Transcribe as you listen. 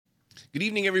Good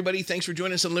evening, everybody. Thanks for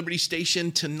joining us on Liberty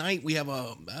Station. Tonight, we have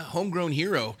a homegrown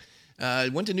hero.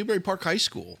 Went to Newbury Park High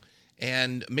School.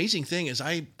 And amazing thing is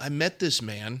I met this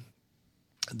man,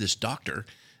 this doctor,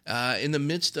 in the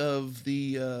midst of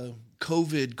the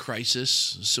COVID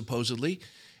crisis, supposedly,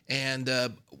 and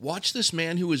watched this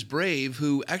man who was brave,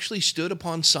 who actually stood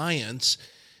upon science,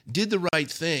 did the right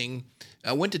thing,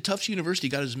 went to Tufts University,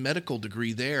 got his medical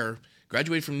degree there,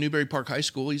 graduated from Newbury Park High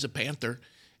School. He's a Panther.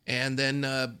 And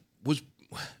then was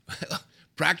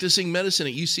practicing medicine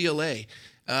at UCLA.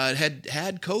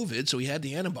 Had COVID, so he had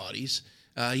the antibodies.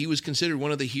 He was considered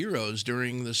one of the heroes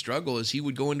during the struggle as he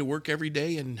would go into work every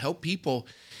day and help people.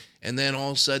 And then all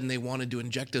of a sudden they wanted to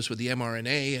inject us with the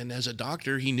mRNA. And as a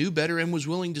doctor, he knew better and was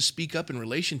willing to speak up in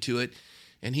relation to it.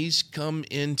 And he's come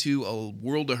into a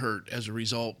world of hurt as a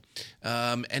result.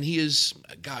 And he is,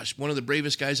 one of the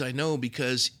bravest guys I know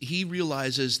because he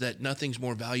realizes that nothing's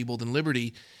more valuable than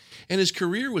liberty. And his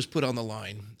career was put on the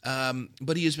line.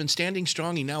 But he has been standing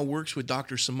strong. He now works with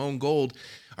Dr. Simone Gold.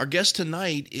 Our guest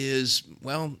tonight is,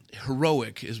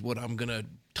 heroic is what I'm going to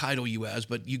title you as,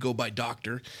 but you go by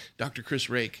Dr. Chris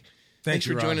Rake. Thanks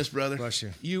for joining us, brother. Bless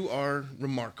you. You are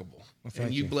remarkable. Well, thank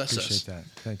and you bless Appreciate us. That.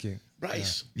 Thank you.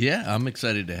 Bryce. Yeah, I'm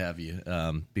excited to have you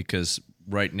because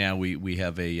right now we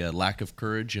have a lack of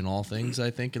courage in all things, I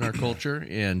think, in our culture,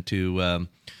 and to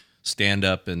stand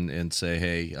up and say,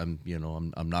 hey, I'm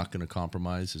not going to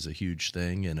compromise is a huge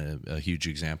thing and a huge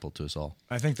example to us all.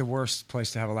 I think the worst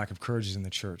place to have a lack of courage is in the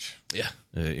church. Yeah.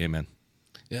 Amen.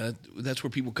 Yeah, that's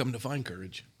where people come to find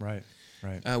courage. Right.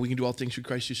 We can do all things through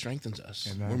Christ who strengthens us.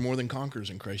 Amen. We're more than conquerors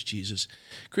in Christ Jesus.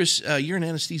 Chris, you're an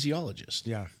anesthesiologist.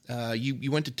 Yeah. You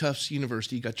went to Tufts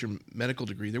University, got your medical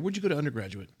degree there. Where'd you go to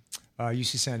undergraduate?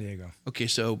 UC San Diego. Okay,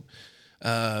 so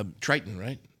Triton,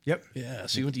 right? Yep. Yeah,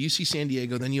 so you went to UC San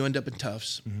Diego, then you end up in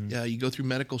Tufts. Mm-hmm. You go through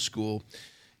medical school.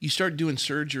 You start doing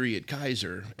surgery at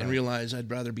Kaiser and realize I'd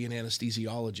rather be an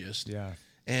anesthesiologist. Yeah.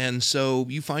 And so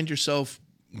you find yourself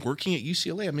working at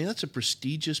UCLA. I mean, that's a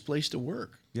prestigious place to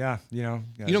work. Yeah, You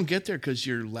don't get there because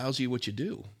you're lousy at what you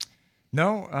do.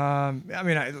 No, I'm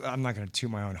not going to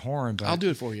toot my own horn, but I'll do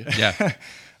it for you. Yeah.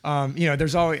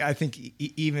 There's always, I think,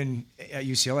 even at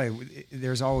UCLA,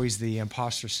 there's always the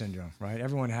imposter syndrome, right?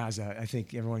 Everyone has that. I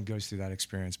think everyone goes through that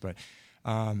experience, but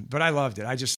I loved it.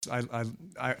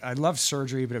 I loved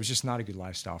surgery, but it was just not a good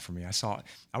lifestyle for me.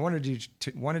 I wanted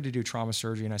to do trauma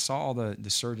surgery, and I saw all the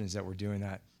surgeons that were doing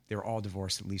that. They were all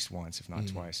divorced at least once, if not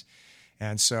twice.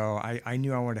 And so I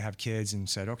knew I wanted to have kids and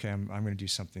said, okay, I'm going to do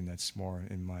something that's more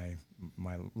in my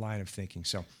line of thinking.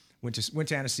 So went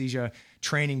to anesthesia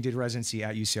training, did residency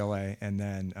at UCLA, and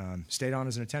then stayed on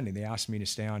as an attending. They asked me to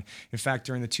stay on. In fact,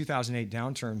 during the 2008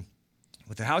 downturn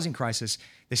with the housing crisis,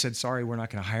 they said, sorry, we're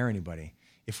not going to hire anybody.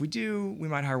 If we do, we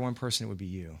might hire one person, it would be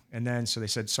you. And then so they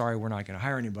said, sorry, we're not going to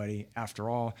hire anybody. After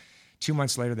all, 2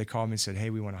 months later, they called me and said,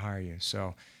 hey, we want to hire you.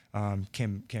 So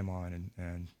came on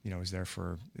and was there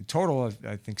for a total of,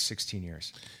 I think, 16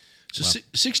 years. So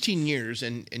 16 years,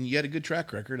 and you had a good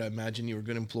track record. I imagine you were a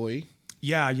good employee.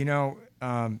 Yeah,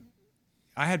 I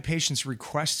had patients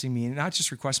requesting me, and not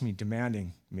just requesting me,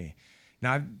 demanding me.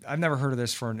 Now, I've never heard of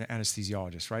this for an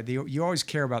anesthesiologist, right? You always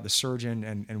care about the surgeon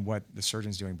and what the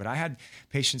surgeon's doing. But I had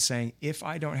patients saying, if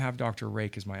I don't have Dr.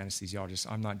 Rake as my anesthesiologist,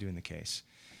 I'm not doing the case.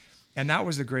 And that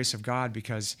was the grace of God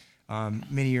because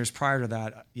many years prior to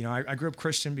that, I grew up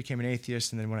Christian, became an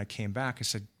atheist, and then when I came back, I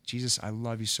said, Jesus, I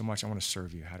love you so much. I want to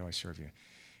serve you. How do I serve you?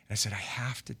 And I said, I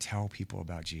have to tell people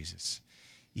about Jesus.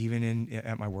 Even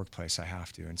at my workplace, I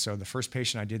have to. And so the first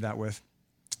patient I did that with,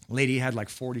 lady had like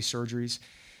 40 surgeries.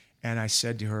 And I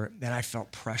said to her, then I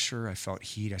felt pressure. I felt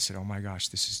heat. I said, oh my gosh,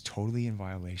 this is totally in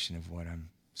violation of what I'm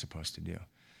supposed to do.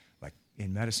 Like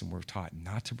in medicine, we're taught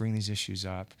not to bring these issues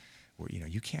up.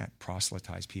 You can't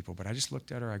proselytize people. But I just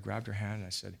looked at her, I grabbed her hand, and I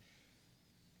said,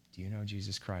 do you know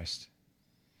Jesus Christ?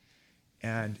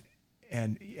 And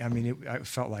I mean, I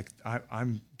felt like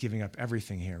I'm giving up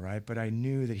everything here, right? But I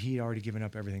knew that he'd already given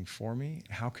up everything for me.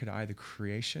 How could I, the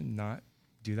creation, not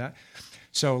do that?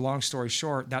 So long story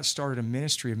short, that started a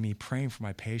ministry of me praying for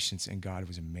my patients, and God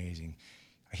was amazing.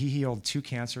 He healed 2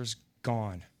 cancers,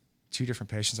 gone. 2 different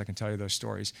patients, I can tell you those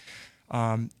stories.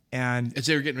 And as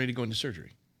they were getting ready to go into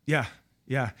surgery.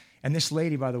 Yeah. And this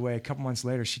lady, by the way, a couple months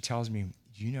later, she tells me,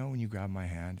 when you grab my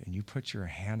hand and you put your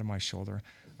hand on my shoulder,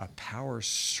 a power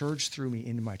surged through me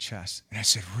into my chest. And I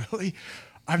said, really?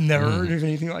 I've never heard of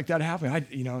anything like that happen.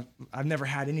 I've never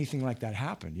had anything like that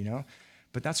happen,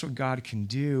 But that's what God can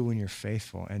do when you're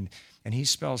faithful. And he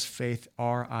spells faith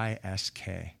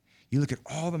R-I-S-K. You look at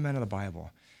all the men of the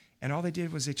Bible, and all they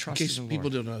did was they trusted the Lord. In case people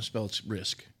don't know how to spell, it's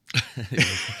risk.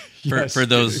 Yes. For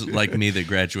those like me that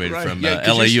graduated Right. from Yeah,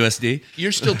 'cause LAUSD.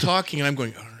 You're still talking, and I'm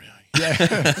going, all right.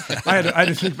 I had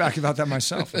to think back about that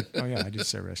myself. Like, oh yeah, I did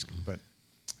say risk,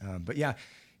 but yeah,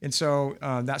 and so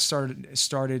that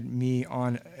started me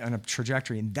on a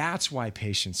trajectory, and that's why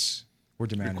patients were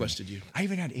demanding. Requested you. I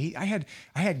even had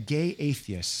I had gay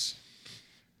atheists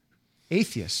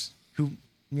who,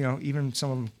 you know, even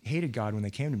some of them hated God when they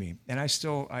came to me, and I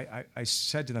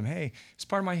said to them, hey, it's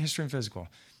part of my history and physical.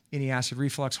 Any acid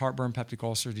reflux, heartburn, peptic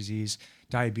ulcer disease,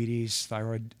 diabetes,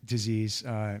 thyroid disease,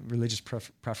 religious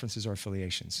preferences or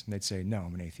affiliations. And they'd say, no,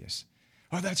 I'm an atheist.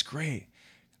 Oh, that's great.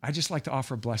 I just like to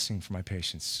offer a blessing for my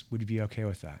patients. Would you be okay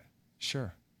with that?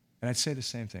 Sure. And I'd say the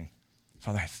same thing.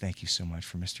 Father, I thank you so much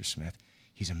for Mr. Smith.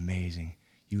 He's amazing.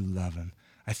 You love him.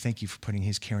 I thank you for putting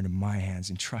his care into my hands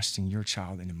and trusting your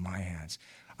child into my hands.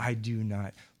 I do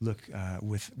not look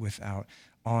without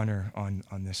honor on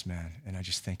this man. And I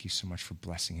just thank you so much for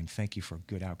blessing him. Thank you for a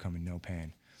good outcome and no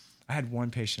pain. I had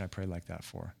one patient I prayed like that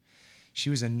for.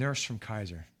 She was a nurse from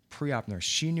Kaiser, pre-op nurse.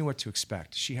 She knew what to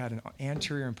expect. She had an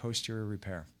anterior and posterior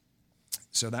repair.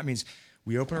 So that means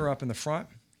we open her up in the front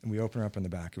and we open her up in the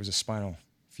back. It was a spinal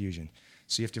fusion.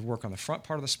 So you have to work on the front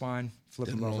part of the spine, flip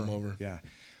Then them roll over. them over. Yeah.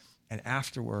 And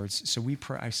afterwards, so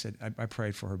I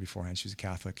prayed for her beforehand. She was a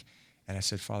Catholic. And I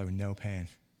said, Father, with no pain,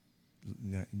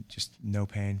 just no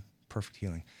pain, perfect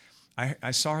healing.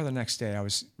 I saw her the next day. I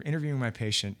was interviewing my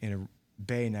patient in a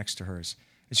bay next to hers.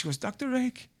 And she goes, Dr.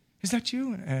 Rake, is that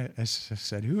you? And I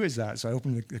said, who is that? So I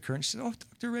opened the curtain. She said, oh,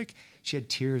 Dr. Rake. She had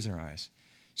tears in her eyes.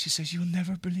 She says, you'll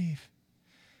never believe.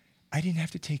 I didn't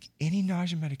have to take any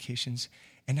nausea medications,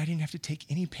 and I didn't have to take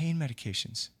any pain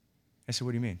medications. I said,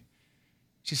 what do you mean?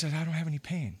 She said, I don't have any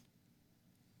pain.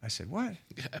 I said, what?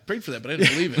 I prayed for that, but I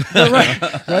didn't believe it.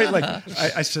 Right? Like,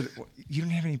 I said, you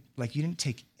didn't have any, like, you didn't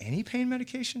take any pain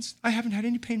medications? I haven't had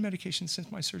any pain medications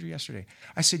since my surgery yesterday.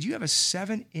 I said, you have a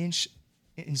 7-inch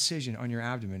incision on your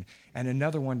abdomen and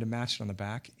another one to match it on the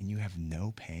back, and you have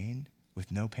no pain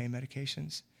with no pain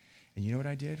medications? And you know what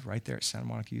I did right there at Santa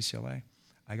Monica, UCLA?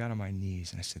 I got on my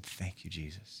knees and I said, thank you,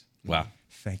 Jesus. Wow.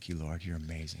 Thank you, Lord. You're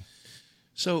amazing.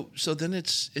 So then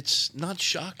it's not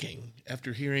shocking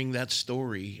after hearing that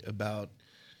story about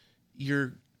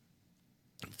your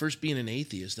first being an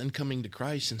atheist, then coming to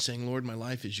Christ and saying, Lord, my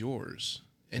life is yours.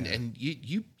 And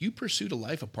you pursued a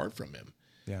life apart from him.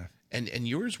 Yeah. And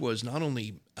yours was not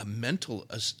only a mental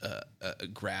a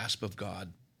grasp of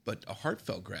God, but a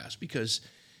heartfelt grasp, because,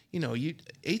 you know,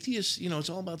 atheists, you know, it's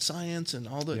all about science and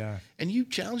all the, and you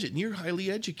challenge it and you're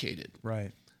highly educated.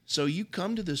 Right. So you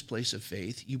come to this place of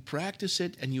faith, you practice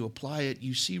it and you apply it,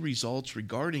 you see results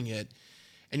regarding it,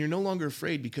 and you're no longer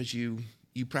afraid because you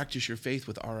practice your faith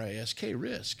with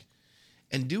risk.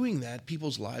 And doing that,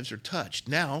 people's lives are touched.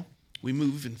 Now we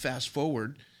move and fast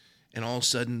forward, and all of a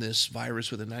sudden this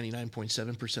virus with a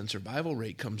 99.7% survival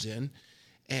rate comes in,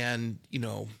 and, you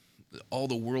know, all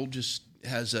the world just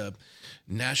has a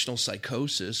national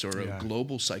psychosis or a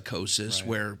global psychosis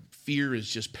where fear is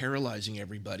just paralyzing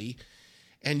everybody.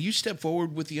 And you step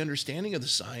forward with the understanding of the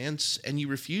science, and you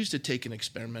refuse to take an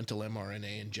experimental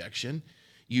mRNA injection.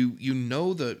 You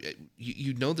know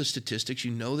the statistics. You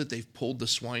know that they've pulled the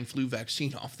swine flu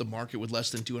vaccine off the market with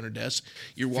less than 200 deaths.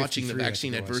 You're watching the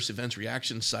vaccine adverse events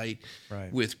reaction site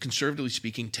with, conservatively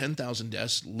speaking, 10,000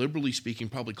 deaths. Liberally speaking,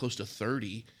 probably close to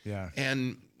 30. Yeah.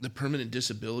 And the permanent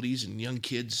disabilities and young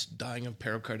kids dying of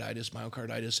pericarditis,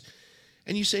 myocarditis.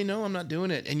 And you say, no, I'm not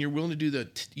doing it. And you're willing to do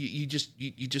you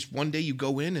just one day you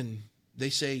go in and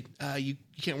they say, you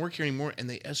can't work here anymore. And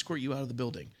they escort you out of the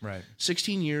building. Right.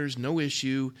 16 years, no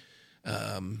issue.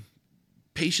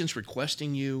 Patients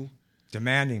requesting you.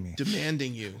 Demanding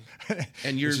you.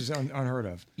 And which is unheard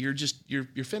of.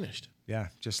 You're finished. Yeah.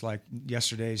 Just like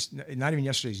not even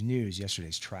yesterday's news,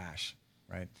 yesterday's trash.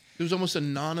 Right. It was almost a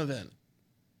non-event.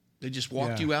 They just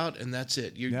walked you out, and that's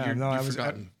it. You're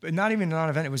forgotten. But not even a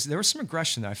non-event. There was some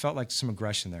aggression there. I felt like some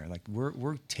aggression there. Like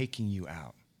we're taking you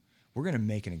out. We're going to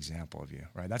make an example of you,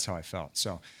 right? That's how I felt.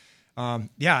 So,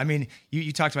 I mean,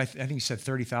 you talked about. I think you said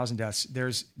 30,000 deaths.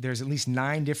 There's at least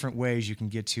 9 different ways you can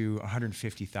get to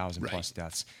 150,000 plus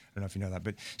deaths. I don't know if you know that,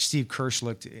 but Steve Kirsch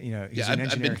looked. You know, he's an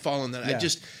engineer. I've been following that. Yeah.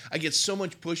 I get so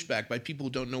much pushback by people who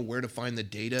don't know where to find the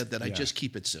data that I just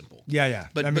keep it simple. Yeah.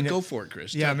 But go for it,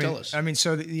 Chris. Tell us. I mean,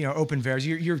 so open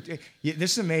VAERS.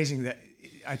 This is amazing that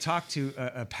I talked to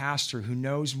a pastor who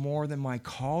knows more than my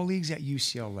colleagues at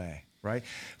UCLA. Right.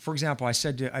 For example, I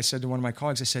said to one of my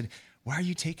colleagues, I said, why are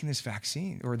you taking this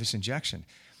vaccine or this injection?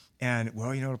 And,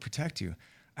 well, it'll protect you.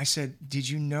 I said, did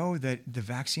you know that the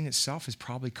vaccine itself is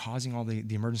probably causing all the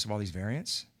emergence of all these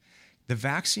variants? The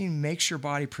vaccine makes your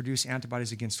body produce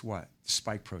antibodies against what? The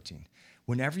spike protein.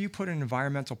 whenever you put an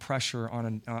environmental pressure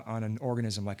on an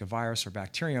organism like a virus or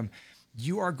bacterium,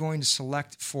 you are going to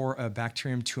select for a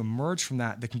bacterium to emerge from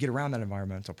that can get around that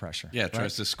environmental pressure. Yeah, it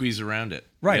tries to squeeze around it.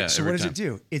 Right. Yeah, So what does time. it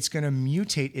do? It's going to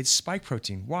mutate its spike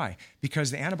protein. Why? Because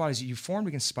the antibodies that you formed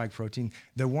against spike protein,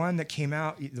 the one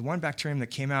bacterium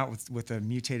that came out with a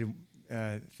mutated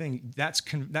thing,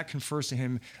 that confers to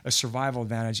him a survival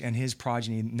advantage, and his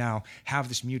progeny now have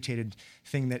this mutated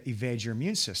thing that evades your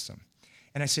immune system.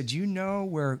 And I said, do you know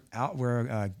where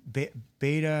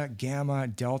beta, gamma,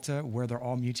 delta, where they're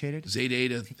all mutated?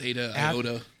 Zeta, theta,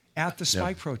 iota. At the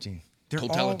spike protein. They're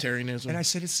Totalitarianism. And I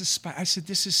said, it's the spike. I said,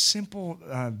 this is simple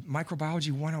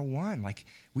microbiology 101. Like,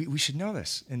 we should know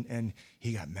this. And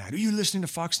he got mad. Are you listening to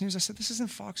Fox News? I said, this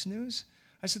isn't Fox News.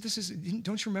 I said,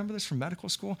 don't you remember this from medical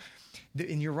school?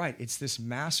 And you're right. It's this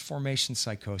mass formation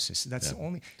psychosis.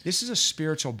 This is a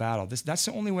spiritual battle. That's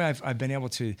the only way I've been able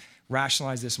to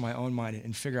rationalize this in my own mind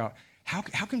and figure out how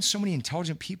can so many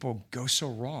intelligent people go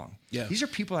so wrong? Yeah. These are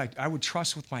people I would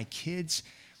trust with my kids'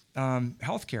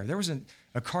 healthcare. There was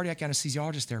a cardiac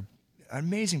anesthesiologist there, an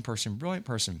amazing person, brilliant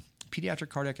person, pediatric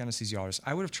cardiac anesthesiologist.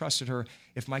 I would have trusted her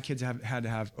if my kids had to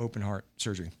have open heart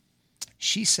surgery.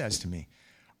 She says to me,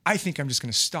 I think I'm just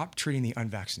going to stop treating the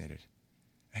unvaccinated.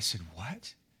 I said,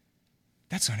 what?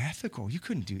 That's unethical. You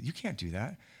can't do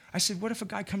that. I said, what if a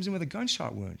guy comes in with a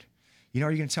gunshot wound? Are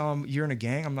you going to tell him you're in a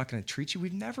gang? I'm not going to treat you.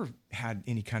 We've never had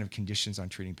any kind of conditions on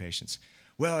treating patients.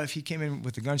 Well, if he came in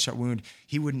with a gunshot wound,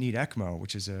 he wouldn't need ECMO,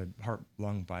 which is a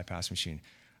heart-lung bypass machine.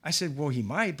 I said, well, he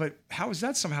might, but how is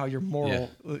that somehow your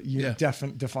moral,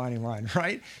 defining line,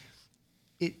 right?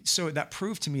 So that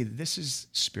proved to me that this is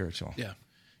spiritual. Yeah.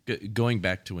 Going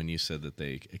back to when you said that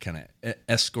they kind of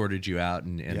escorted you out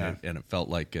and it felt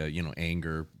like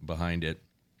anger behind it,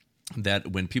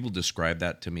 that when people describe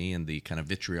that to me and the kind of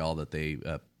vitriol that they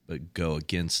go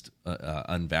against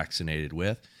unvaccinated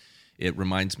with, it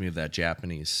reminds me of that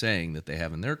Japanese saying that they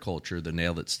have in their culture: the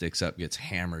nail that sticks up gets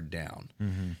hammered down.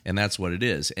 Mm-hmm. And that's what it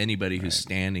is. Anybody who's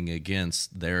standing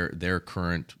against their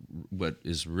current, what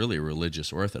is really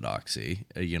religious orthodoxy,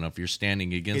 if you're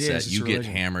standing against that, you get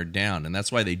hammered down. And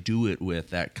that's why they do it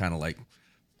with that kind of like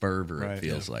fervor, it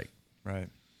feels like. Right.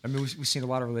 I mean, we've seen a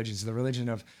lot of religions. The religion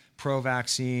of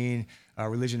pro-vaccine,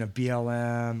 religion of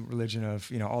BLM, religion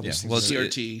of, all these things. Well,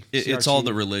 CRT. It's all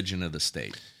the religion of the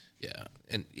state. Yeah.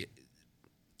 And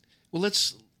well,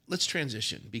 let's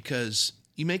transition, because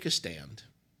you make a stand.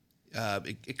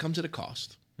 It comes at a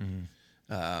cost.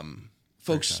 Mm-hmm.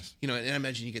 Folks, and I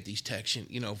imagine you get these texts,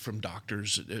 from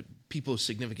doctors, people of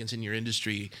significance in your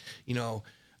industry. You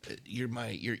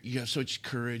have such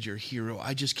courage. You're a hero.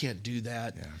 I just can't do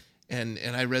that. Yeah. And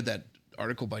I read that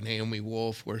article by Naomi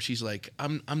Wolf where she's like,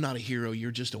 I'm not a hero.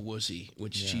 You're just a wussy,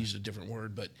 which she's a different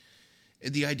word, but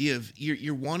the idea of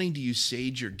you're wanting to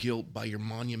sage your guilt by your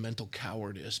monumental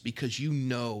cowardice, because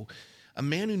a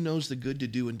man who knows the good to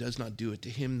do and does not do it, to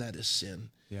him that is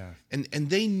sin. Yeah. And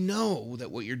they know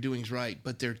that what you're doing is right,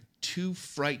 but they're too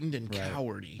frightened and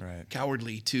cowardly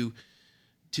to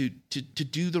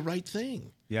do the right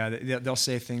thing. Yeah, they'll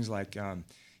say things like,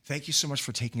 thank you so much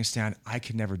for taking a stand. I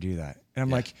could never do that. And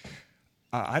I'm like,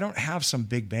 I don't have some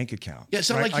big bank account. Yeah, it's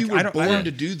not like you were born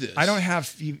to do this. I don't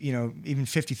have, even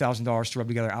 $50,000 to rub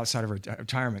together outside of a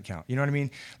retirement account. You know what I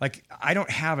mean? Like, I don't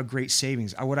have a great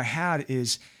savings. What I had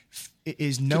is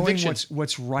knowing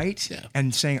what's right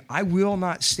and saying, I will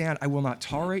not stand. I will not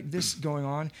tolerate this going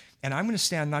on. And I'm going to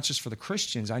stand not just for the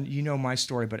Christians. My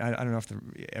story, but I don't know if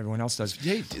everyone else does.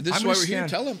 Hey, this is why we're here.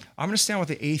 Tell them. I'm going to stand with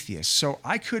the atheists. So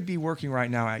I could be working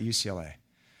right now at UCLA.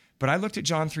 But I looked at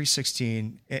John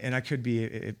 3:16, and I could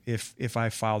be if I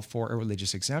filed for a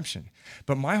religious exemption.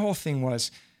 But my whole thing was,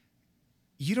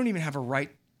 you don't even have a right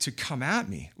to come at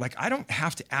me. Like, I don't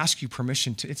have to ask you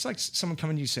permission to. It's like someone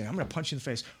coming to you saying, I'm going to punch you in the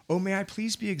face. Oh, may I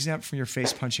please be exempt from your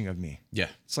face punching of me? Yeah.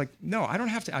 It's like, no, I don't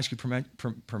have to ask you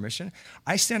permission.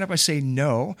 I stand up, I say,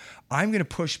 no, I'm going to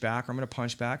push back, or I'm going to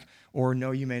punch back, or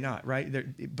no, you may not,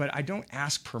 right? But I don't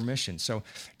ask permission. So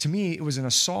to me, it was an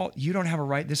assault. You don't have a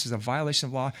right. This is a violation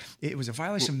of law. It was a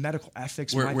violation of medical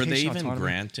ethics. Were they even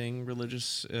granting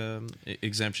religious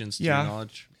exemptions to your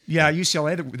knowledge? Yeah,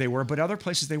 UCLA they were, but other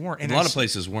places they weren't. And a lot of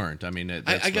places weren't. I mean, that's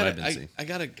what I've been seeing. I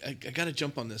gotta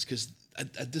jump on this, because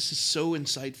this is so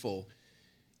insightful.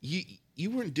 You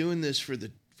weren't doing this for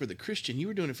the Christian. You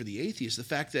were doing it for the atheist. The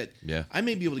fact that I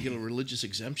may be able to get a religious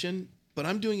exemption But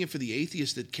I'm doing it for the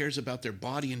atheist that cares about their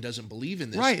body and doesn't believe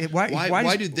in this. Right.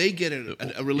 Why do they get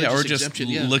a religious or just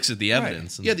exemption? looks at the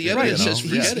evidence. Yeah, the evidence says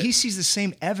forget it. He sees the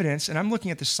same evidence, and I'm looking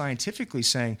at this scientifically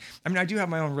saying, I mean, I do have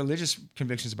my own religious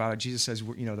convictions about it. Jesus says,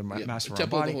 the master of our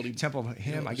body, temple of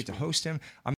him. I get to host him.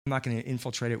 I'm not going to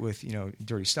infiltrate it with,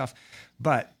 dirty stuff.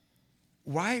 But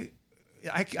why...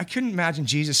 I couldn't imagine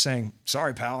Jesus saying,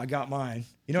 sorry, pal, I got mine.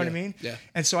 You know what I mean? Yeah.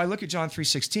 And so I look at John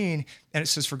 3:16, and it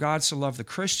says, for God so loved the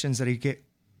Christians that he get...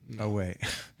 Oh, wait.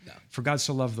 No. For God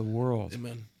so loved the world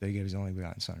Amen. that he gave his only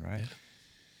begotten son, right?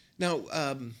 Yeah.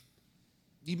 Now,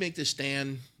 you make this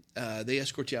stand. They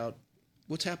escort you out.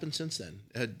 What's happened since then?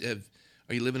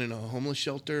 Are you living in a homeless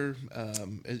shelter?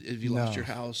 Have you lost your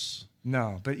house?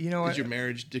 No, but you know what? Is your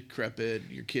marriage decrepit?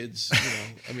 Your kids,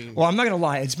 I mean... Well, I'm not going to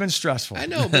lie. It's been stressful. I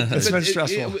know, but it's been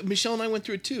stressful. Michelle and I went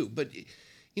through it too. But,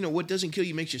 what doesn't kill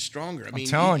you makes you stronger. I mean,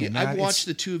 telling you, man, I've watched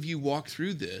the two of you walk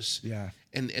through this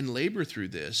and labor through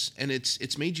this. And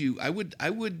it's made you, I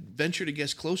would venture to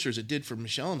guess closer as it did for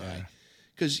Michelle and I.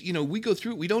 Because, we go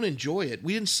through it. We don't enjoy it.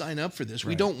 We didn't sign up for this.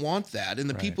 We don't want that. And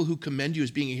the people who commend you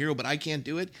as being a hero, but I can't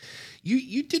do it.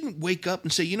 You didn't wake up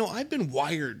and say, I've been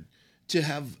wired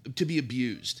to be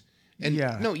abused. And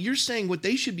no, you're saying what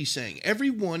they should be saying.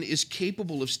 Everyone is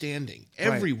capable of standing.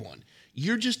 Everyone. Right.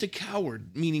 You're just a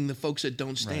coward, meaning the folks that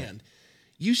don't stand.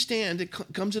 Right. You stand. It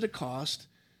comes at a cost.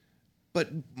 But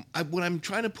what I'm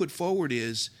trying to put forward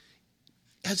is,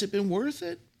 has it been worth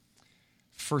it?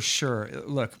 For sure.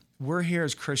 Look, we're here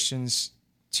as Christians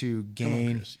to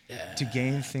gain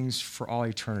things for all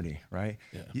eternity, right?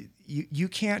 Yeah. You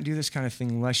can't do this kind of thing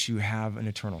unless you have an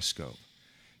eternal scope.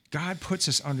 God puts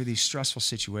us under these stressful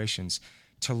situations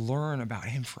to learn about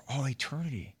him for all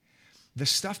eternity. The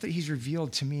stuff that he's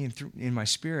revealed to me in my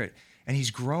spirit, and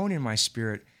he's grown in my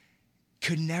spirit,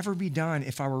 could never be done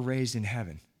if I were raised in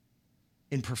heaven,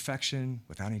 in perfection,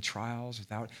 without any trials,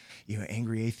 without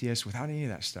angry atheists, without any of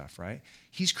that stuff, right?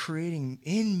 He's creating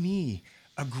in me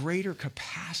a greater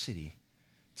capacity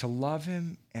to love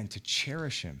him and to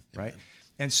cherish him, right?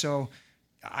 And so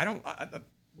I don't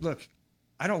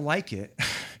like it.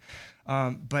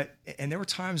 But there were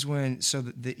times when,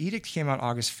 the edict came out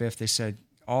August 5th. They said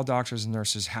all doctors and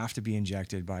nurses have to be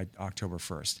injected by October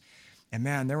 1st. And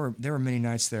man, there were many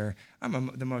nights there.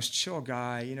 I'm the most chill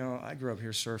guy. I grew up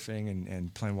here surfing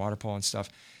and playing water polo and stuff.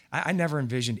 I never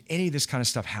envisioned any of this kind of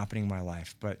stuff happening in my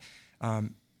life. But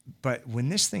when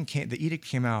this thing the edict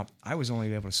came out, I was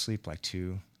only able to sleep like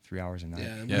 2-3 hours a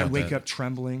night. Yeah, I'd wake up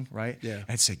trembling, right? Yeah.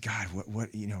 I'd say, God, what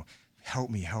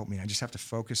help me. And I just have to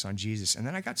focus on Jesus. And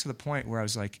then I got to the point where I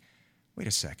was like, wait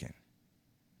a second.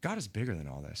 God is bigger than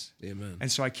all this. Amen.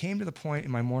 And so I came to the point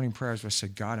in my morning prayers where I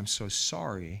said, God, I'm so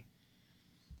sorry.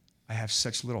 I have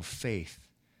such little faith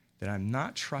that I'm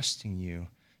not trusting you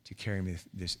to carry me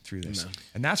through this. Amen.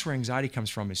 And that's where anxiety comes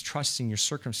from, is trusting your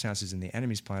circumstances and the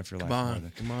enemy's plan for your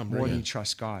life more than you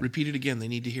trust God. Repeat it again. They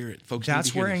need to hear it. Folks,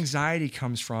 that's where anxiety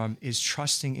comes from, is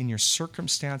trusting in your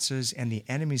circumstances and the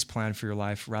enemy's plan for your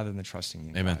life rather than trusting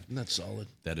in Amen. God. And that's solid.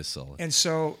 That is solid. And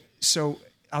so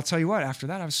I'll tell you what, after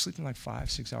that, I was sleeping like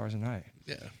 5-6 hours a night.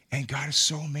 Yeah. And God is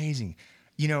so amazing.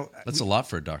 That's a lot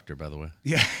for a doctor, by the way.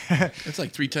 Yeah. That's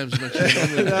like 3 times as much.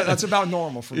 That's about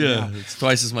normal for me. Yeah, it's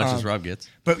twice as much as Rob gets.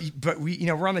 But we,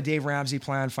 we're on the Dave Ramsey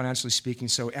plan, financially speaking.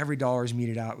 So every dollar is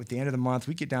meted out. At the end of the month,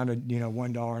 we get down to $1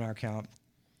 in our account.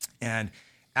 And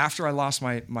after I lost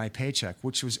my paycheck,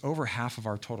 which was over half of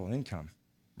our total income,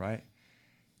 right?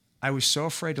 I was so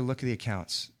afraid to look at the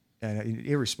accounts. And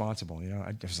irresponsible,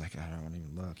 I was like, I don't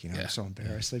even look, I'm so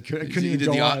embarrassed. I couldn't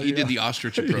even go on. You did the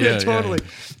ostrich approach. Yeah, totally.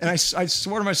 And I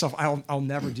swore to myself, I'll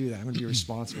never do that. I'm going to be a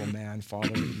responsible man,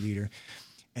 father, leader.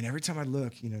 And every time I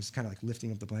look, it's kind of like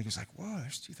lifting up the blanket. It's like, whoa,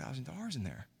 there's $2,000 in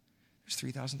there.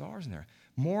 There's $3,000 in there.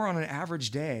 More on an average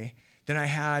day than I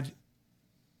had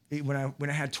when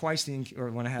I had twice the income, or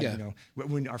when I had,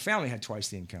 when our family had twice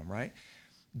the income, right?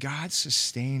 God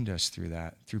sustained us through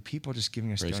that, through people just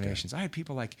giving us donations. God. I had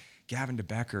people like Gavin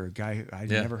DeBecker, a guy who I'd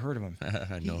never heard of him.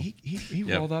 I know. He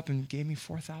rolled up and gave me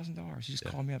 $4,000. He just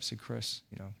called me up and said, Chris,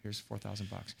 here's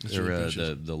 $4,000.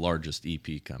 They're the largest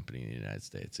EP company in the United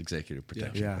States, executive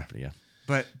protection company. Yeah.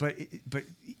 But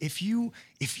if you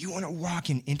want to walk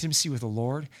in intimacy with the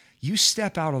Lord, you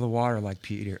step out of the water like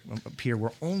Peter,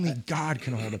 where only God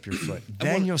can hold up your foot.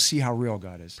 Then you'll see how real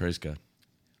God is. Praise God.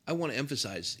 I want to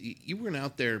emphasize, you weren't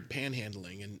out there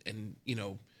panhandling and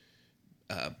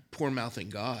poor mouthing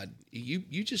God.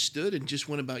 You just stood and just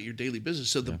went about your daily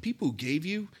business. So the people who gave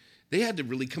you, They had to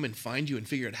really come and find you and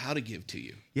figure out how to give to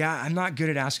you. Yeah, I'm not good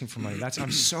at asking for money.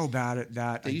 I'm so bad at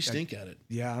that. You stink at it.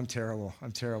 Yeah, I'm terrible.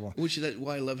 Which is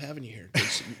why I love having you here.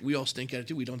 'Cause we all stink at it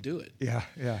too. We don't do it.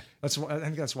 Yeah. That's why, I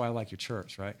think that's why I like your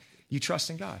church, right? You trust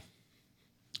in God.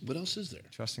 What else is there?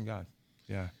 Trust in God.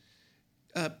 Yeah.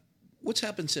 What's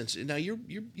happened since? Now you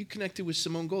connected with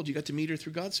Simone Gold. You got to meet her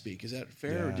through Godspeak. Is that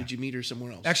fair, or Yeah. did you meet her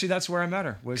somewhere else? Actually, that's where I met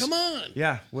her. Come on.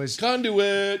 Yeah.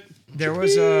 Conduit. There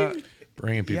was a.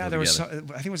 Bringing people There was. together.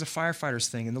 I think it was a firefighters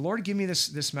thing, and the Lord gave me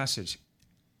this message.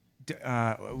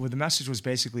 Well, the message was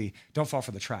basically, don't fall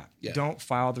for the trap. Yeah. Don't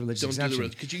file the religious Don't do the exemption.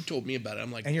 road because you told me about it.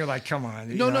 I'm like, And you're like, come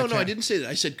on. no, I can't- didn't say that.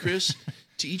 I said, Chris,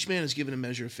 to each man is given a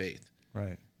measure of faith.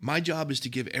 Right. My job is to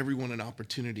give everyone an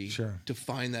opportunity Sure. to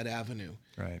find that avenue.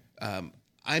 Right.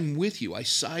 I'm with you. I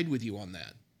side with you on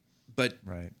that. But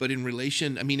Right. but in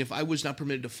relation, I mean, if I was not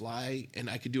permitted to fly and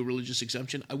I could do a religious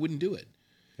exemption, I wouldn't do it.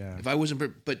 Yeah. If I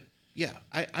wasn't, but yeah,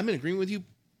 I'm in agreement with you.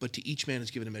 But to each man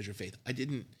is given a measure of faith. I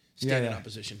didn't stand in Yeah.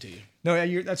 opposition to you. No,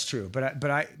 yeah, that's true. But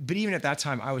even at that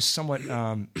time, I was somewhat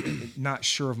not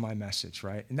sure of my message,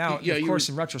 right? And now, Yeah, of you course,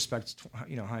 in retrospect,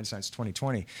 hindsight's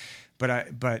 2020. But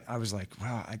I was like,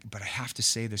 wow, but I have to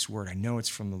say this word. I know it's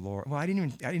from the Lord. Well, I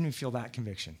didn't even feel that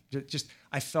conviction. Just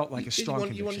I felt like a strong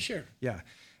conviction. You want to share? Yeah.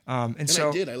 And so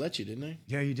I did. I let you, didn't I?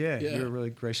 Yeah, you did. Yeah. You were really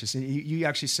gracious. And you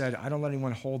actually said, I don't let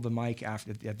anyone hold the mic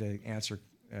after at the answer.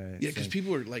 Yeah, because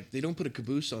people are like, they don't put a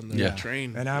caboose on the Yeah.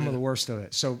 train. And I'm the worst of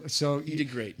it. So You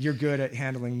did great. You're good at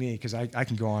handling me because I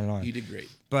can go on and on. You did great.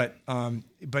 But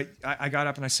I got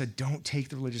up and I said, don't take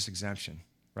the religious exemption,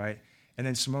 right? And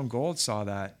then Simone Gold saw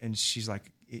that, and she's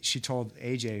like, she told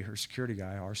AJ, her security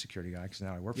guy, our security guy, because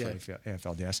now I work for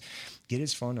AFLDS, get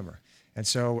his phone number. And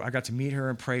so I got to meet her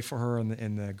and pray for her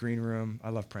in the green room. I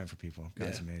love praying for people.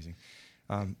 God's amazing.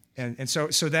 And so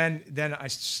then I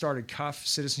started CUF,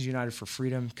 Citizens United for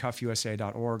Freedom,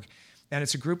 cufusa.org. And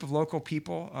it's a group of local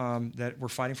people that we're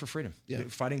fighting for freedom,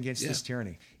 fighting against this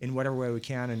tyranny in whatever way we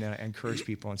can, and encourage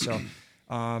people.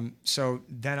 And so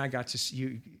then I got to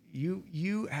see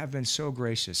you have been so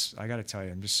gracious. I got to tell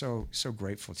you, I'm just so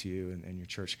grateful to you and your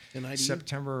church. And I to you.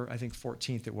 September, I think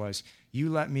 14th it was, you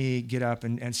let me get up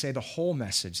and say the whole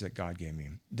message that God gave me,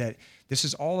 that this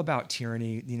is all about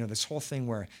tyranny. This whole thing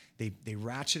where they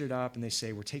ratchet it up and they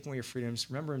say, we're taking away your freedoms.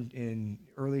 Remember in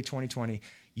early 2020,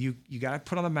 you got to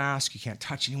put on the mask. You can't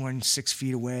touch anyone 6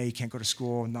 feet away. You can't go to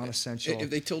school, non-essential. If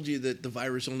they told you that the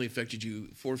virus only affected you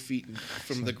 4 feet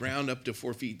from the ground up to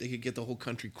 4 feet, they could get the whole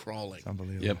country crawling. It's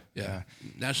unbelievable. Yep. Yeah.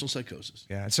 National psychosis.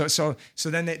 Yeah. So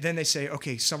then they say,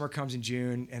 okay, summer comes in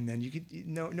June, and then you could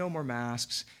no more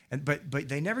masks. But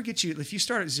they never get you. If you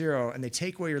start at zero and they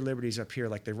take away your liberties up here,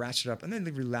 like they ratchet up and then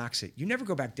they relax it, you never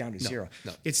go back down to zero.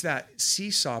 No. It's that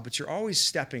seesaw, but you're always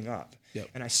stepping up. Yep.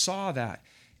 And I saw that,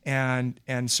 and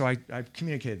so I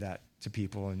communicated that to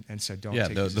people and said, don't. Yeah,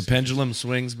 take the pendulum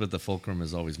swings, but the fulcrum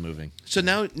is always moving. So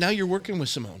now you're working with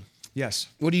Simone. Yes.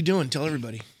 What are you doing? Tell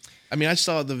everybody. I mean, I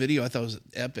saw the video. I thought it was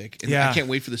epic, and Yeah. I can't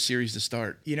wait for the series to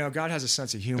start. God has a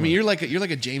sense of humor. I mean, you're like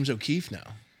a James O'Keefe now.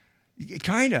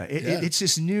 Kinda. Yeah. It's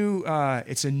this new.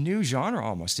 It's a new genre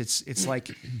almost. It's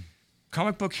like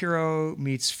comic book hero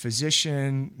meets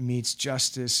physician meets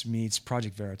justice meets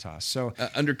Project Veritas. So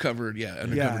Undercover.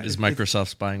 Yeah. Is Microsoft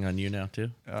spying on you now too?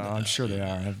 I'm sure they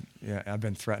are. I've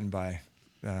been threatened by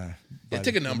take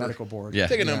a the number. medical board. Yeah.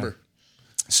 Take a number.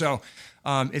 So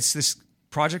it's this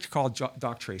project called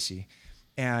Doc Tracy,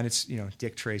 and it's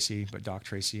Dick Tracy, but Doc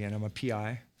Tracy, and I'm a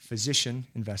PI, physician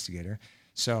investigator.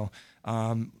 So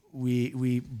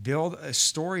we build a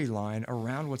storyline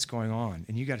around what's going on,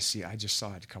 and you got to see. I just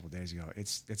saw it a couple of days ago.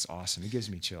 It's awesome. It gives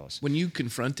me chills. When you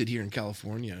confronted here in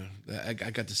California, I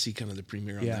got to see kind of the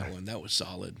premiere on Yeah. that one. That was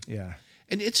solid. Yeah.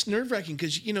 And it's nerve-wracking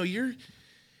because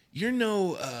you're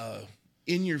no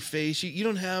in your face. You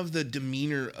don't have the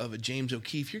demeanor of a James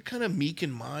O'Keefe. You're kind of meek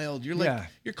and mild. You're like Yeah.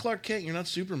 you're Clark Kent. You're not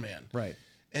Superman. Right.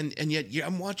 And yet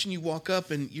I'm watching you walk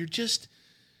up, and you're just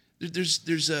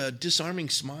there's a disarming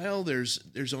smile. There's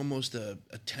almost a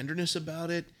tenderness about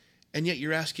it, and yet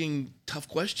you're asking tough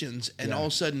questions, and all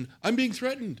of a sudden I'm being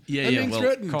threatened. I'm being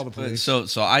threatened. Call the police. So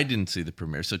I didn't see the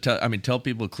premiere. So tell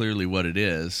people clearly what it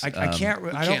is. I can't.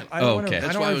 I can't. don't want okay. to. I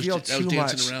That's don't why I want was to reveal just- I was too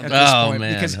dancing much around at it. this Oh point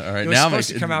man! because All right, it was now supposed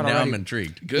to come out now already. I'm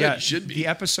intrigued. Good. Yeah, It should be. The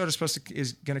episode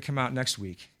is going to come out next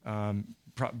week,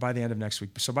 by the end of next week.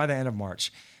 So by the end of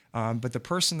March. But the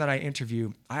person that I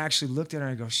interview, I actually looked at her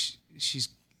and I go, she's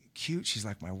cute. She's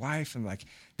like my wife, and like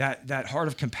that heart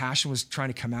of compassion was trying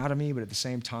to come out of me, but at the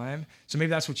same time. So maybe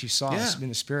that's what you saw in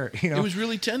the spirit. It was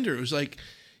really tender. It was like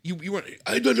you weren't,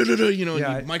 and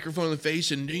Yeah. you microphone in the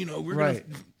face, and we're Right.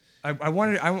 gonna. I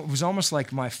wanted. I was almost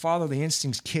like my fatherly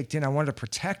instincts kicked in. I wanted to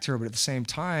protect her, but at the same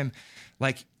time,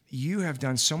 like you have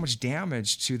done so much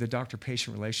damage to the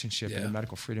doctor-patient relationship and the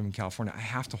medical freedom in California. I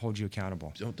have to hold you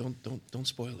accountable. Don't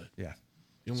spoil it. Yeah,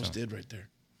 You almost did right there.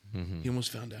 You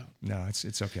almost found out. no,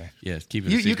 it's okay. Yeah, keep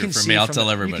it a secret from me. I'll tell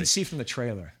everybody. You can see from the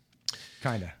trailer,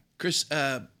 kind of. Chris,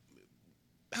 how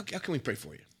can we pray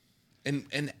for you?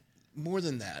 And more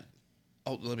than that,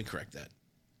 let me correct that.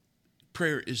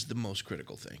 Prayer is the most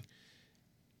critical thing.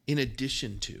 In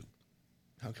addition to,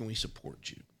 how can we support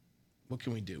you? What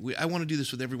can we do? I want to do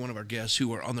this with every one of our guests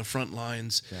who are on the front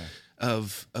lines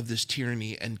of this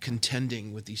tyranny and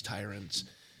contending with these tyrants,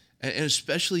 and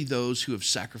especially those who have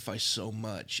sacrificed so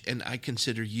much. And I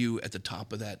consider you at the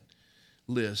top of that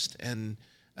list. And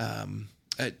I'm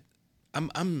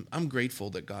grateful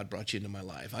that God brought you into my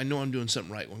life. I know I'm doing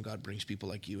something right when God brings people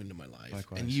like you into my life.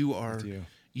 Likewise, and you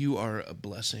are a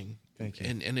blessing. Thank you.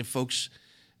 And if folks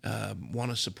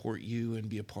want to support you and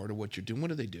be a part of what you're doing, what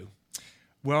do they do?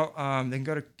 Well, they can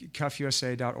go to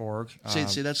cuffusa.org.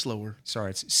 Say that slower.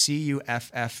 Sorry, it's cuffusa.org.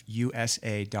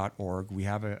 We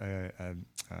have a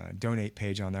donate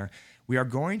page on there. We are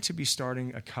going to be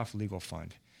starting a Cuff Legal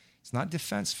Fund. It's not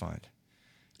defense fund.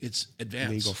 It's advance.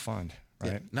 Legal fund,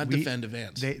 right? Yeah, not defend,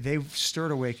 advance. They've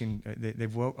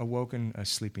they've awoken a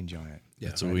sleeping giant. Yeah.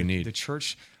 That's what we need. The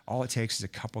church, all it takes is a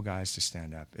couple guys to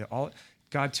stand up.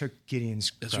 God took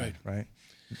Gideon's pride, right?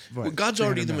 Well, God's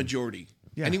already the 300 men. majority.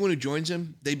 Yeah. Anyone who joins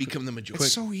him, they become the majority.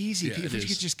 It's so easy. Yeah, if we it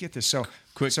could is. just get this. So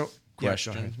Question: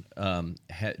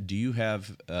 Yeah, do you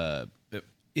have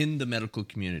in the medical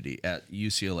community at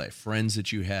UCLA friends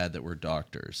that you had that were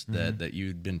doctors that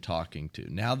you'd been talking to?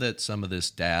 Now that some of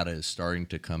this data is starting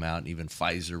to come out, and even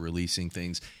Pfizer releasing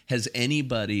things, has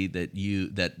anybody that you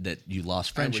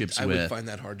lost friendships I with? would find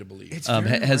that hard to believe. It's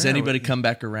very Has rare. anybody come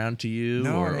back around to you?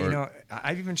 No, or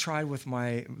I've even tried with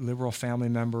my liberal family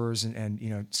members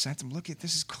and sent them, look,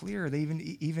 this is clear. They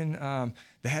even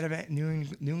the head of New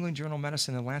England Journal of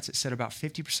Medicine and Lancet said about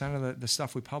 50% of the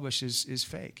stuff we publish is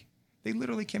fake. They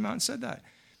literally came out and said that.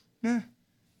 Yeah.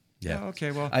 Okay.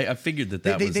 Well, I figured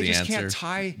that was they the just answer. can't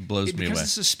tie Blows me because away.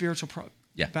 this is a spiritual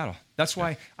battle. That's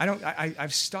why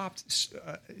I've stopped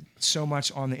so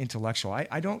much on the intellectual.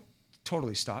 I don't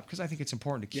totally stop because I think it's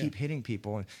important to keep hitting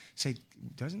people and say,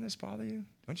 doesn't this bother you?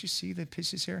 Don't you see the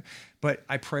pieces here? But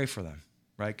I pray for them,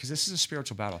 right? Because this is a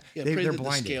spiritual battle. Yeah, they're pray that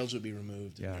blinded. the scales would be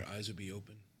removed and their eyes would be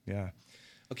open. Yeah.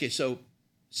 Okay, so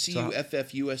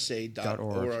cuffusa.org.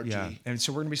 Yeah, and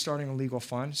so we're going to be starting a legal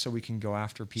fund so we can go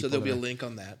after people. So there'll be a link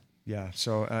on that. Yeah.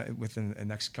 So within the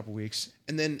next couple weeks.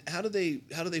 And then how do they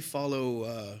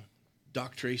follow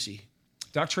Doc Tracy?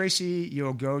 Doc Tracy,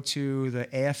 you'll go to the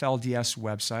AFLDS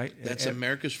website. That's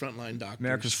America's Frontline Doctors.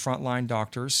 America's Frontline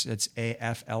Doctors. It's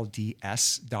AFLDS.org.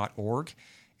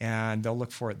 And they'll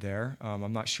look for it there.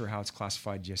 I'm not sure how it's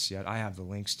classified just yet. I have the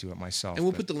links to it myself. And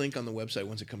we'll put the link on the website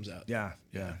once it comes out. Yeah,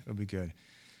 it'll be good.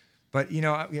 But,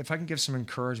 if I can give some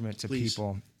encouragement to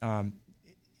people,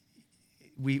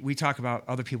 we talk about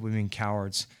other people being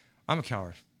cowards. I'm a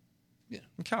coward. Yeah.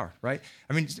 I'm a coward, right?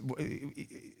 I mean,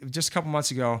 just a couple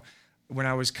months ago, when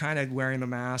I was kind of wearing the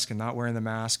mask and not wearing the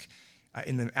mask,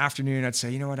 in the afternoon, I'd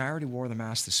say, you know what, I already wore the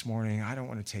mask this morning. I don't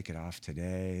want to take it off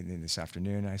today, and then this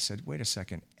afternoon. I said, wait a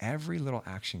second. Every little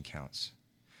action counts.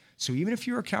 So even if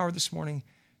you're a coward this morning,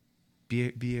 be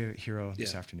a hero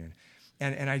this afternoon.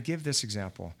 And I give this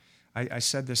example. I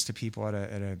said this to people at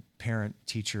a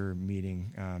parent-teacher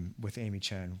meeting with Amy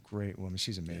Chen, great woman.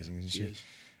 She's amazing, isn't she?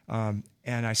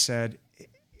 And I said,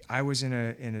 I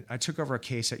took over a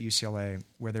case at UCLA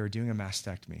where they were doing a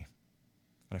mastectomy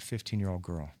on a 15-year-old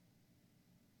girl.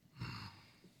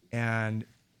 And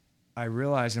I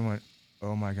realized and went,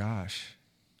 oh my gosh,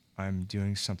 I'm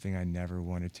doing something I never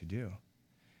wanted to do.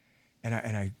 And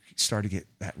I started to get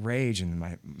that rage and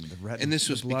the red. And this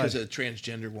was blood. because of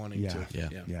transgender wanting to.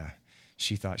 Yeah.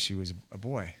 She thought she was a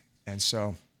boy. And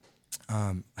so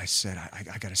I said,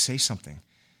 I got to say something.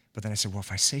 But then I said, well,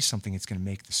 if I say something, it's going to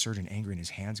make the surgeon angry and his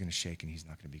hand's going to shake and he's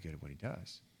not going to be good at what he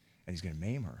does. And he's going to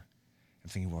maim her. I'm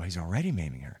thinking, well, he's already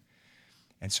maiming her.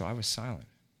 And so I was silent.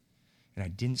 And I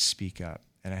didn't speak up.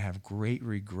 And I have great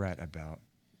regret about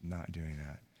not doing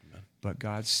that. Amen. But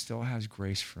God still has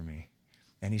grace for me.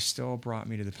 And he still brought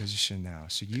me to the position now.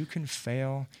 So you can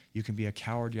fail. You can be a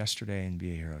coward yesterday and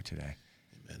be a hero today.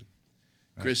 Amen.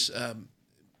 Right. Chris,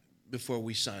 before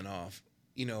we sign off,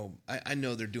 I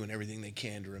know they're doing everything they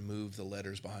can to remove the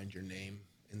letters behind your name.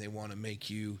 And they want to make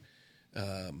you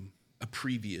a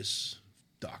previous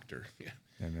doctor. Yeah.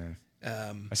 Amen.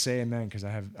 I say amen because I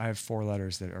have 4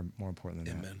 letters that are more important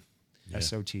than amen. that.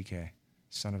 SOTK,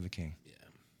 Son of the King. Yeah.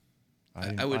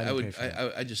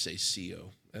 I just say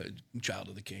CO, child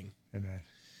of the King. Amen.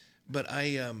 But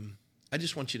I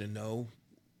just want you to know,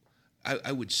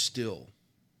 I would still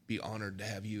be honored to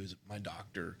have you as my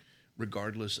doctor,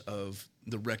 regardless of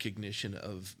the recognition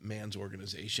of man's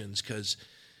organizations, because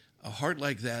a heart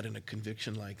like that and a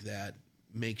conviction like that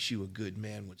makes you a good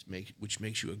man, which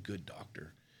makes you a good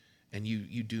doctor, and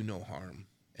you do no harm.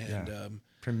 And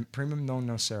primum non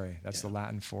nocere. That's the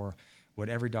Latin for what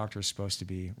every doctor is supposed to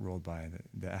be ruled by,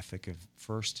 the ethic of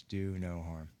first do no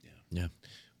harm. Yeah.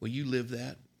 Well, you live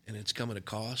that, and it's come at a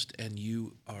cost, and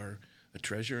you are a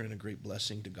treasure and a great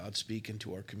blessing to God speak and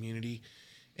to our community,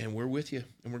 and we're with you,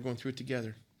 and we're going through it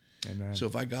together. Amen. So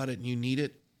if I got it and you need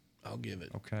it, I'll give it.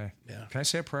 Okay. Yeah. Can I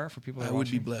say a prayer for people that I are would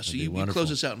be watching? blessed. So That'd be you close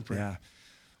wonderful. us out in prayer. Yeah.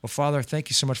 Well, Father, thank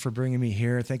you so much for bringing me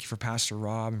here. Thank you for Pastor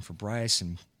Rob and for Bryce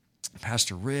and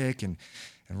Pastor Rick and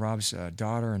Rob's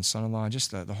daughter and son-in-law, and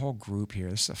just the whole group here.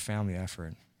 This is a family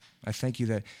effort. I thank you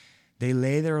that they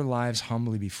lay their lives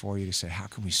humbly before you to say, how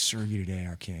can we serve you today,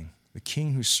 our King? The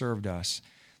King who served us,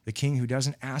 the King who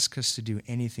doesn't ask us to do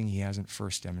anything he hasn't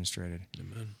first demonstrated.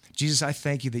 Amen. Jesus, I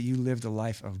thank you that you lived a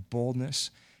life of boldness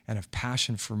and of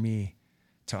passion for me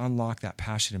to unlock that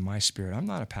passion in my spirit. I'm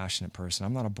not a passionate person.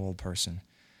 I'm not a bold person.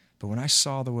 But when I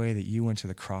saw the way that you went to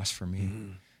the cross for me,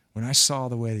 when I saw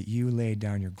the way that you laid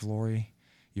down your glory,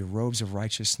 your robes of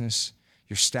righteousness,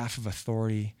 your staff of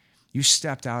authority, you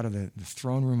stepped out of the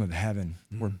throne room of heaven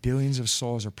where billions of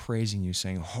souls are praising you,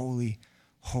 saying, holy,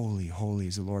 holy, holy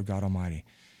is the Lord God Almighty.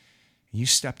 And you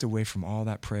stepped away from all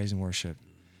that praise and worship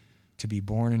to be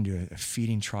born into a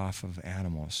feeding trough of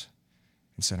animals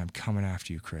and said, I'm coming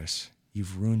after you, Chris.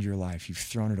 You've ruined your life. You've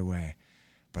thrown it away.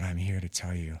 But I'm here to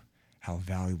tell you how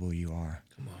valuable you are.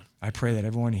 Come on. I pray that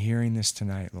everyone hearing this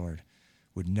tonight, Lord,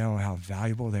 would know how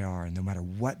valuable they are, and no matter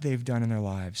what they've done in their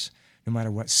lives, no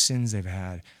matter what sins they've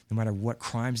had, no matter what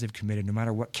crimes they've committed, no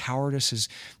matter what cowardice has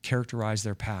characterized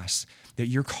their past, that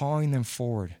you're calling them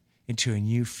forward into a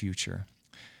new future.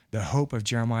 The hope of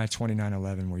Jeremiah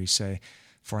 29:11, where you say,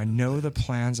 for I know the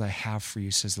plans I have for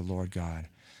you, says the Lord God,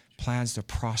 plans to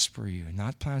prosper you,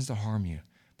 not plans to harm you,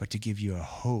 but to give you a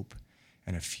hope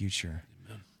and a future.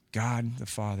 Amen. God, the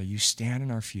Father, you stand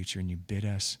in our future and you bid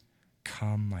us,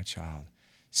 come, my child.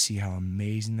 See how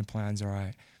amazing the plans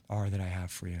are that I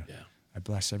have for you. Yeah. I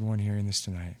bless everyone hearing this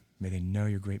tonight. May they know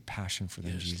your great passion for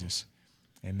them, Yes, Jesus.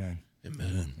 Amen.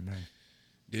 Amen. Amen.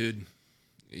 Dude,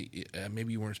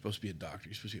 maybe you weren't supposed to be a doctor.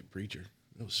 You're supposed to be a preacher.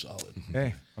 That was solid.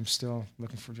 Hey, I'm still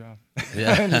looking for a job.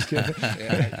 Yeah. I'm just kidding.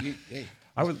 Hey,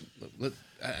 I would.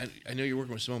 I know you're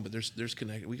working with Simone, but there's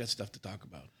connect. We got stuff to talk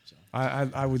about. So,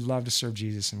 I would love to serve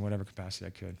Jesus in whatever capacity I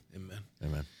could. amen.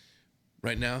 Amen.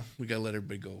 Right now, we got to let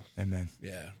everybody go. Amen.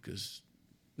 Yeah, because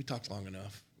we talked long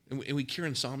enough. And we cure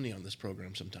insomnia on this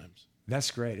program sometimes. That's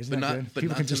great, isn't But that not- good? but People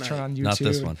not can just tonight. turn on YouTube. Not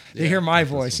this and one. They Yeah, hear my not this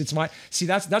voice. one. It's my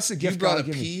that's the You gift brought God a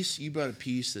gave me. peace. You brought a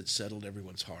peace that settled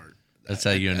everyone's heart. That's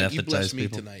how you You anesthetize blessed me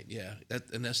people. tonight. Yeah, that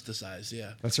anesthetized.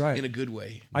 Yeah, That's right. In a good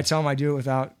way. I tell them I do it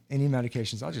without any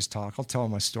medications. I'll just talk. I'll tell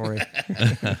them my story.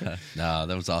 No,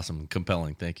 that was awesome.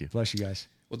 Compelling. Thank you. Bless you guys.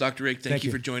 Well, Dr. Rick, thank Thank you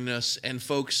you. for joining us. And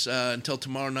folks, until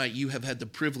tomorrow night, you have had the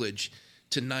privilege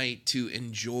tonight to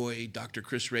enjoy Dr.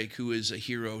 Chris Rake, who is a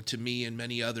hero to me and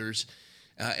many others.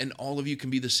 And all of you can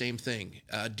be the same thing.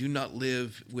 Do not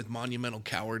live with monumental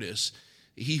cowardice.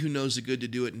 He who knows the good to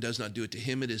do it and does not do it, to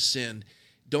him it is sin.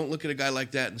 Don't look at a guy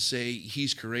like that and say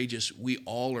he's courageous. We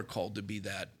all are called to be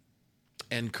that.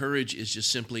 And courage is just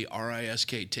simply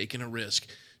RISK, taking a risk,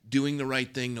 doing the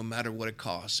right thing no matter what it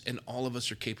costs. And all of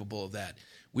us are capable of that.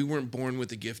 We weren't born with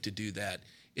the gift to do that.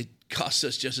 It costs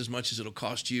us just as much as it'll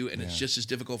cost you, and it's just as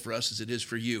difficult for us as it is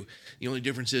for you. The only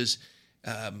difference is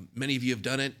many of you have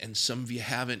done it, and some of you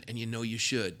haven't, and you know you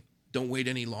should. Don't wait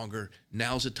any longer.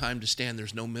 Now's the time to stand.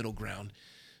 There's no middle ground.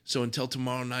 So until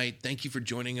tomorrow night, thank you for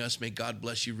joining us. May God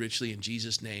bless you richly in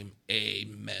Jesus' name.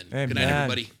 Amen. Amen. Good night,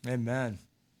 everybody. Amen.